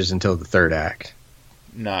bandages until the third act.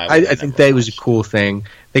 No, I think that was a cool thing.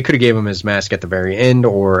 They could have gave him his mask at the very end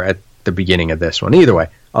or at the beginning of this one. Either way.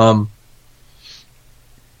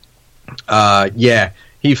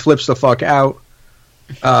 He flips the fuck out.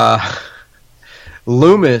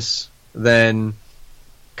 Loomis then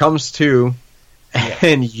comes to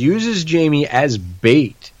and uses Jamie as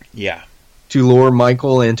bait. Yeah. To lure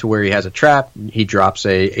Michael into where he has a trap. He drops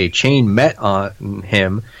a chain met on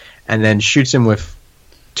him and then shoots him with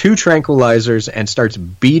 2 tranquilizers and starts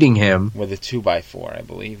beating him. With a 2x4, I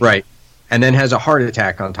believe. Right. And then has a heart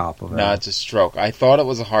attack on top of it. No, it's a stroke. I thought it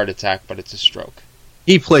was a heart attack, but it's a stroke.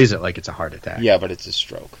 He plays it like it's a heart attack. Yeah, but it's a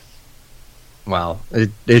stroke. Well,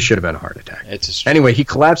 it should have been a heart attack. It's a stroke. Anyway, he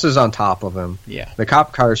collapses on top of him. Yeah. The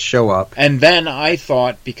cop cars show up. And then I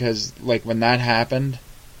thought, because like when that happened,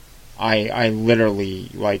 I literally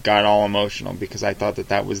like got all emotional because I thought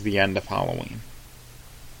that was the end of Halloween.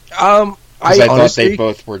 I thought they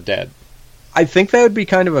both were dead. I think that would be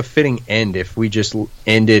kind of a fitting end if we just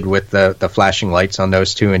ended with the flashing lights on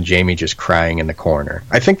those two and Jamie just crying in the corner.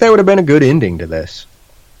 I think that would have been a good ending to this.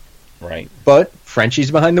 Right. But Frenchie's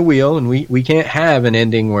behind the wheel, and we can't have an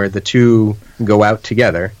ending where the two go out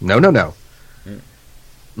together. No. No.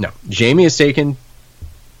 Jamie is taken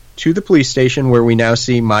to the police station where we now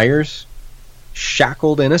see Myers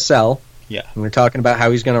shackled in a cell. Yeah. And we're talking about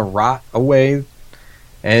how he's going to rot away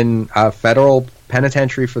in a federal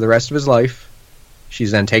penitentiary for the rest of his life.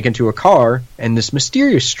 She's then taken to a car, and this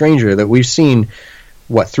mysterious stranger that we've seen,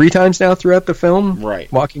 3 times now throughout the film?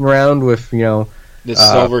 Right. Walking around with, the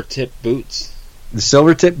silver-tipped boots. The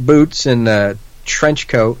silver-tipped boots and the trench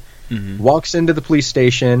coat. Mm-hmm. Walks into the police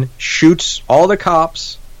station, shoots all the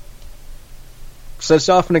cops, sets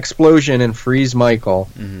off an explosion and frees Michael.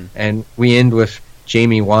 Mm-hmm. And we end with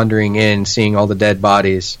Jamie wandering in, seeing all the dead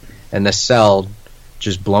bodies, and the cell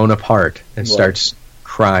just blown apart and starts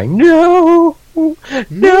crying. No!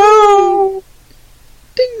 No!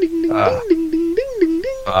 Ding, ding, ding, ding, ding, ding, ding, ding,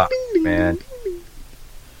 ding, man.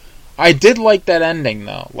 I did like that ending,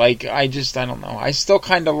 though. Like, I don't know. I still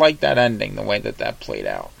kind of like that ending, the way that played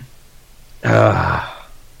out. I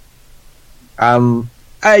don't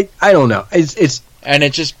know. It's and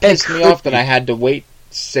it just pissed me off that I had to wait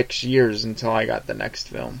 6 years until I got the next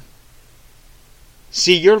film.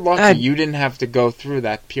 See, you're lucky you didn't have to go through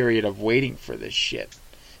that period of waiting for this shit.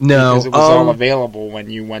 No. Because it was all available when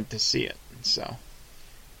you went to see it. So,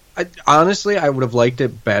 honestly, I would have liked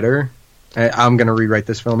it better. I'm going to rewrite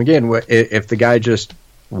this film again. If the guy just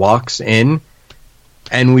walks in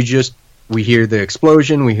and we hear the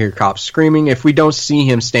explosion, we hear cops screaming. If we don't see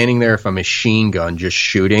him standing there with a machine gun just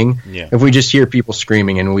shooting, if we just hear people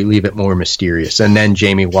screaming and we leave it more mysterious, and then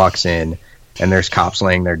Jamie walks in and there's cops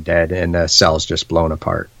laying there dead, and the cell's just blown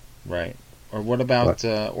apart. Right. Or what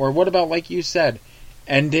about like you said,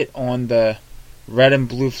 end it on the red and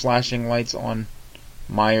blue flashing lights on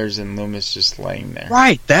Myers and Loomis just laying there.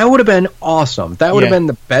 Right. That would have been awesome. That would have been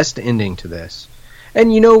the best ending to this.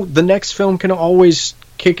 And, the next film can always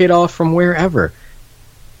kick it off from wherever.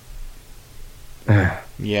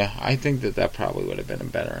 Yeah, I think that probably would have been a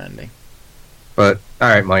better ending. But, all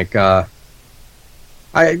right, Mike,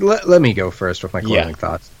 let me go first with my closing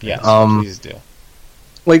thoughts. Yes, please do.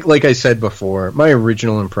 Like I said before, my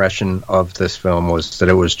original impression of this film was that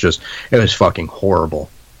it was fucking horrible.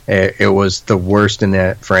 It was the worst in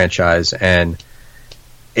that franchise, and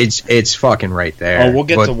it's fucking right there. Oh, we'll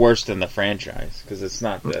get to worst in the franchise, because it's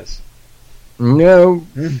not this. No,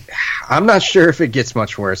 I'm not sure if it gets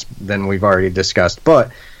much worse than we've already discussed,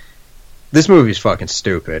 but this movie's fucking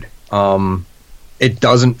stupid. It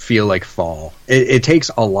doesn't feel like Fall. It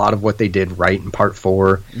takes a lot of what they did right in Part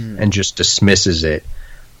 4 and just dismisses it.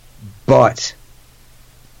 But,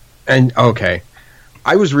 okay,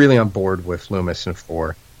 I was really on board with Loomis in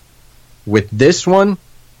 4. With this one,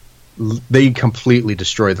 they completely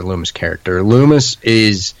destroy the Loomis character. Loomis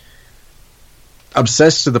is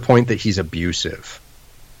obsessed to the point that he's abusive.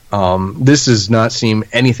 This does not seem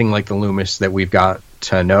anything like the Loomis that we've got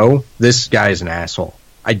to know. This guy is an asshole.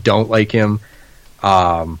 I don't like him.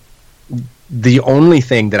 The only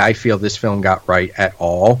thing that I feel this film got right at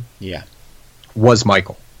all was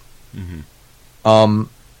Michael. Mm-hmm.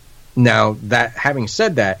 Now, that having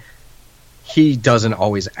said that, he doesn't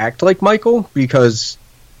always act like Michael because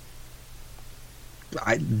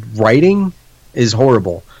writing is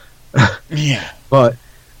horrible. Yeah. But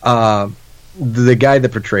the guy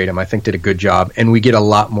that portrayed him, I think, did a good job, and we get a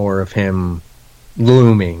lot more of him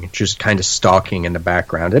looming, just kind of stalking in the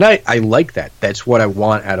background. And I like that. That's what I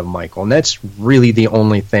want out of Michael, and that's really the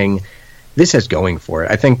only thing this has going for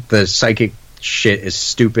it. I think the psychic shit is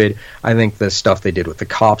stupid. I think the stuff they did with the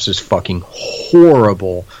cops is fucking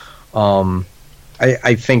horrible.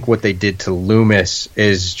 I think what they did to Loomis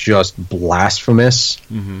is just blasphemous.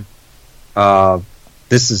 Mm-hmm.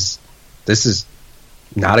 This is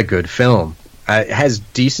not a good film. It has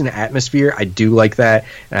decent atmosphere. I do like that,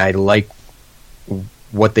 and I like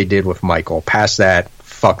what they did with Michael. Past that,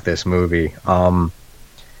 fuck this movie. The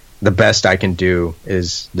best I can do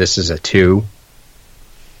is this is a 2.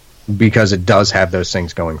 Because it does have those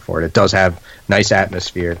things going for it. It does have nice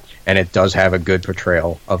atmosphere, and it does have a good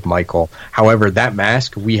portrayal of Michael. However, that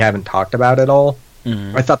mask, we haven't talked about at all.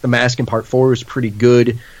 Mm-hmm. I thought the mask in Part 4 was pretty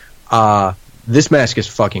good. This mask is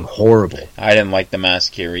fucking horrible. I didn't like the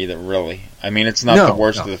mask here either, really. I mean, it's not the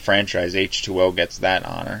worst of the franchise. H2O gets that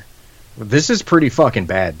honor. This is pretty fucking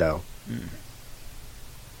bad, though. Mm.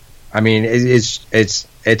 I mean, it's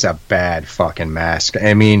a bad fucking mask.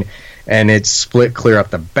 I mean... And it's split clear up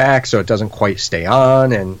the back, so it doesn't quite stay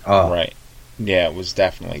on. And right, yeah, it was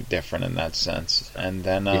definitely different in that sense. And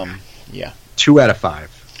then, 2 out of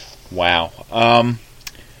 5. Wow.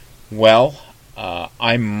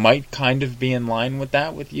 I might kind of be in line with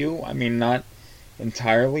that with you. I mean, not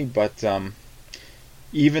entirely, but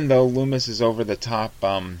even though Loomis is over the top,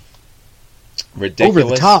 ridiculous. Over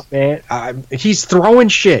the top, man. He's throwing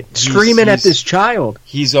shit, screaming at this child.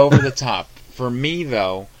 He's over the top. For me,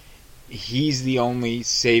 though, he's the only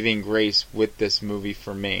saving grace with this movie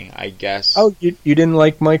for me, I guess. Oh, you didn't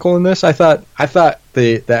like Michael in this? I thought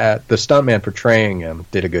the stuntman portraying him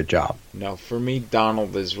did a good job. No, for me,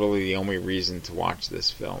 Donald is really the only reason to watch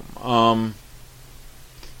this film.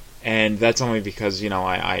 And that's only because,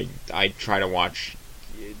 I try to watch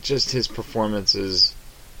just his performances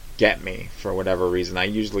get me for whatever reason. I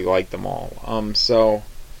usually like them all.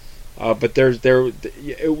 But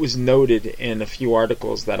it was noted in a few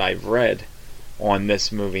articles that I've read on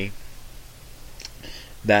this movie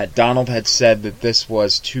that Donald had said that this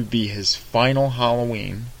was to be his final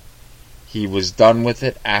Halloween. He was done with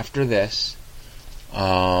it after this.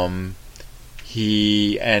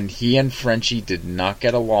 He and Frenchie did not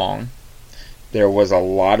get along. There was a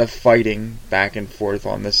lot of fighting back and forth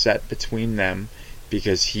on the set between them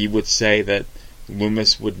because he would say that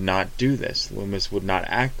Loomis would not do this. Loomis would not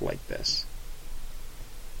act like this.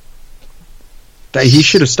 He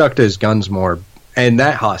should have stuck to his guns more. And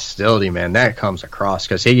that hostility, man, that comes across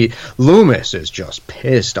because Loomis is just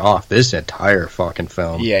pissed off this entire fucking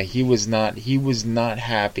film. Yeah, he was not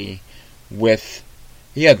happy with.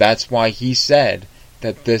 Yeah, that's why he said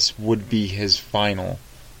that this would be his final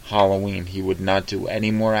Halloween. He would not do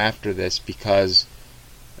any more after this because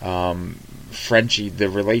Frenchie, the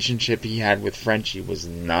relationship he had with Frenchie was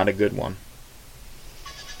not a good one.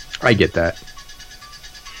 I get that.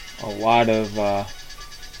 A lot of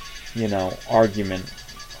argument.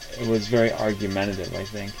 It was very argumentative, I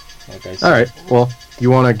think. Like I said. All right. Well,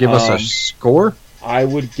 you want to give us a score? I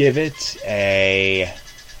would give it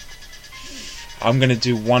I'm going to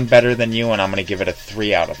do one better than you, and I'm going to give it a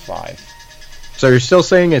 3 out of 5. So you're still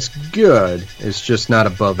saying it's good, it's just not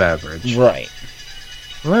above average. Right.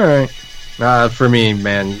 All right. For me,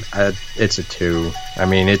 man, it's a 2. I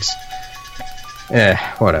mean, it's...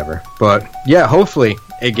 whatever. But, yeah, hopefully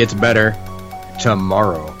it gets better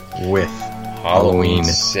tomorrow with Halloween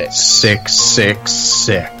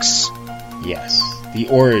 666. Yes. The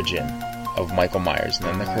origin of Michael Myers, and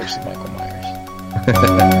then the curse of Michael Myers.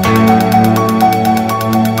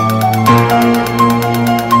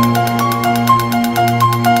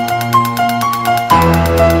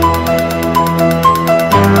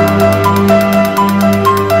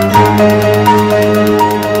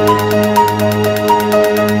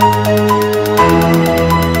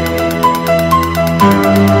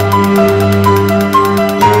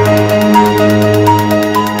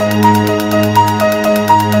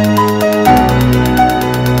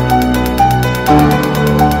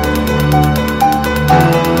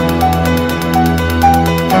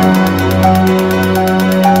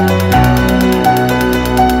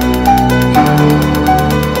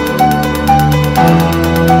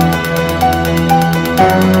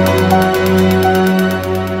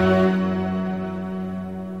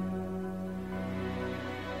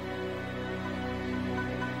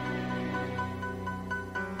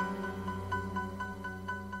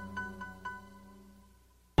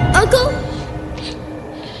 Uncle?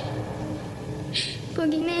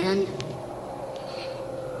 Boogeyman?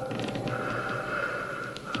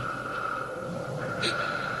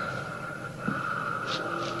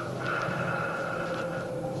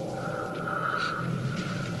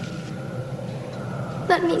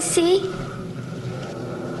 Let me see.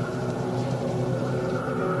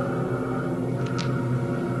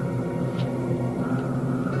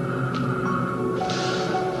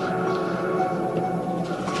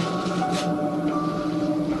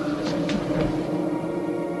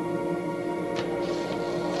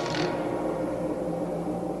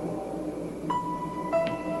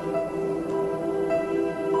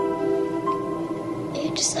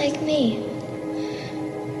 You're just like me.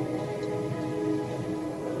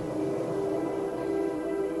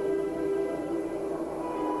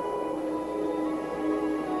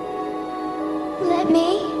 Let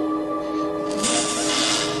me.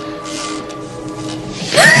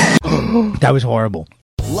 That was horrible.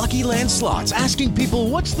 Lucky Land Slots, asking people,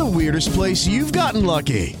 what's the weirdest place you've gotten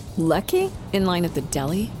lucky? Lucky? In line at the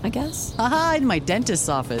deli, I guess? Aha, in my dentist's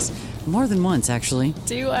office. More than once, actually.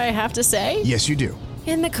 Do I have to say? Yes, you do.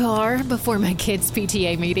 In the car before my kids'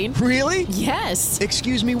 PTA meeting. Really? Yes.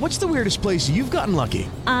 Excuse me, what's the weirdest place you've gotten lucky?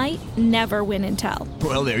 I never win and tell.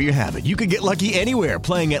 Well, there you have it. You can get lucky anywhere,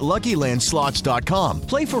 playing at LuckyLandSlots.com.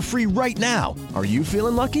 Play for free right now. Are you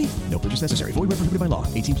feeling lucky? No purchase necessary. Void where prohibited by law.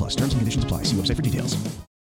 18+. Terms and conditions apply. See website for details.